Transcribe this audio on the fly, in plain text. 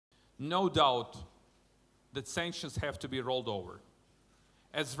no doubt that sanctions have to be rolled over,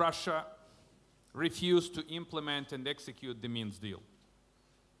 as Russia refused to implement and execute the Minsk deal.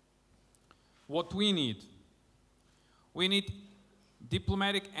 What we need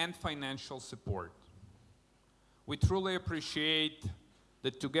diplomatic and financial support. We truly appreciate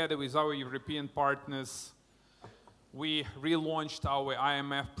that together with our European partners, we relaunched our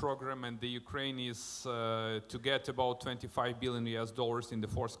IMF program, and the Ukraine is to get about $25 billion in the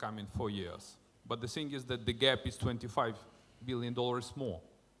forthcoming 4 years. But the thing is that the gap is $25 billion more.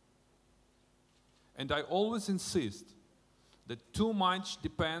 And I always insist that too much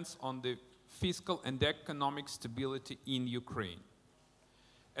depends on the fiscal and economic stability in Ukraine,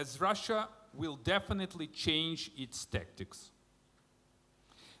 as Russia will definitely change its tactics.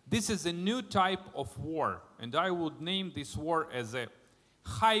 This is a new type of war, and I would name this war as a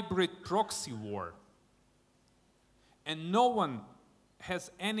hybrid proxy war. And no one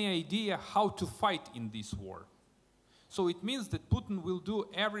has any idea how to fight in this war. So it means that Putin will do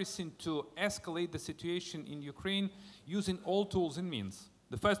everything to escalate the situation in Ukraine using all tools and means.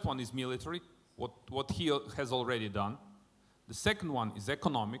 The first one is military, what he has already done. The second one is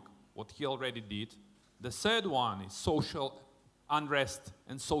economic, what he already did. The third one is social unrest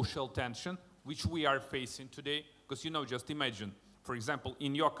and social tension, which we are facing today. Because, you know, just imagine, for example,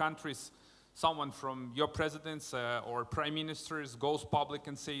 in your countries, someone from your presidents or prime ministers goes public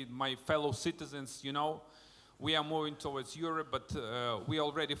and say, my fellow citizens, you know, we are moving towards Europe, but we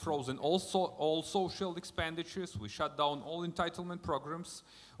already frozen all social expenditures. We shut down all entitlement programs.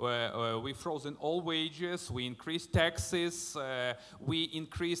 We frozen all wages. We increased taxes. We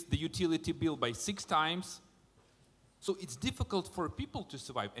increased the utility bill by 6 times. So it's difficult for people to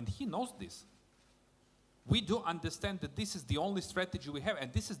survive, and he knows this. We do understand that this is the only strategy we have,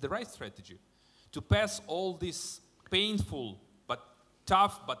 and this is the right strategy, to pass all these painful but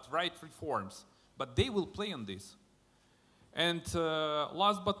tough but right reforms. But they will play on this. And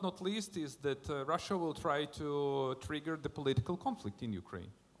last but not least is that Russia will try to trigger the political conflict in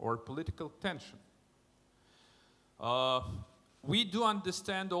Ukraine, or political tension. We do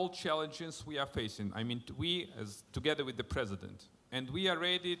understand all challenges we are facing. I mean, we, together with the president, and we are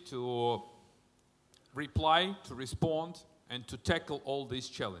ready to reply, to respond, and to tackle all these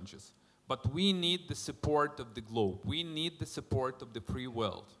challenges. But we need the support of the globe. We need the support of the free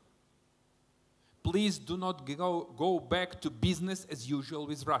world. Please do not go back to business as usual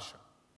with Russia.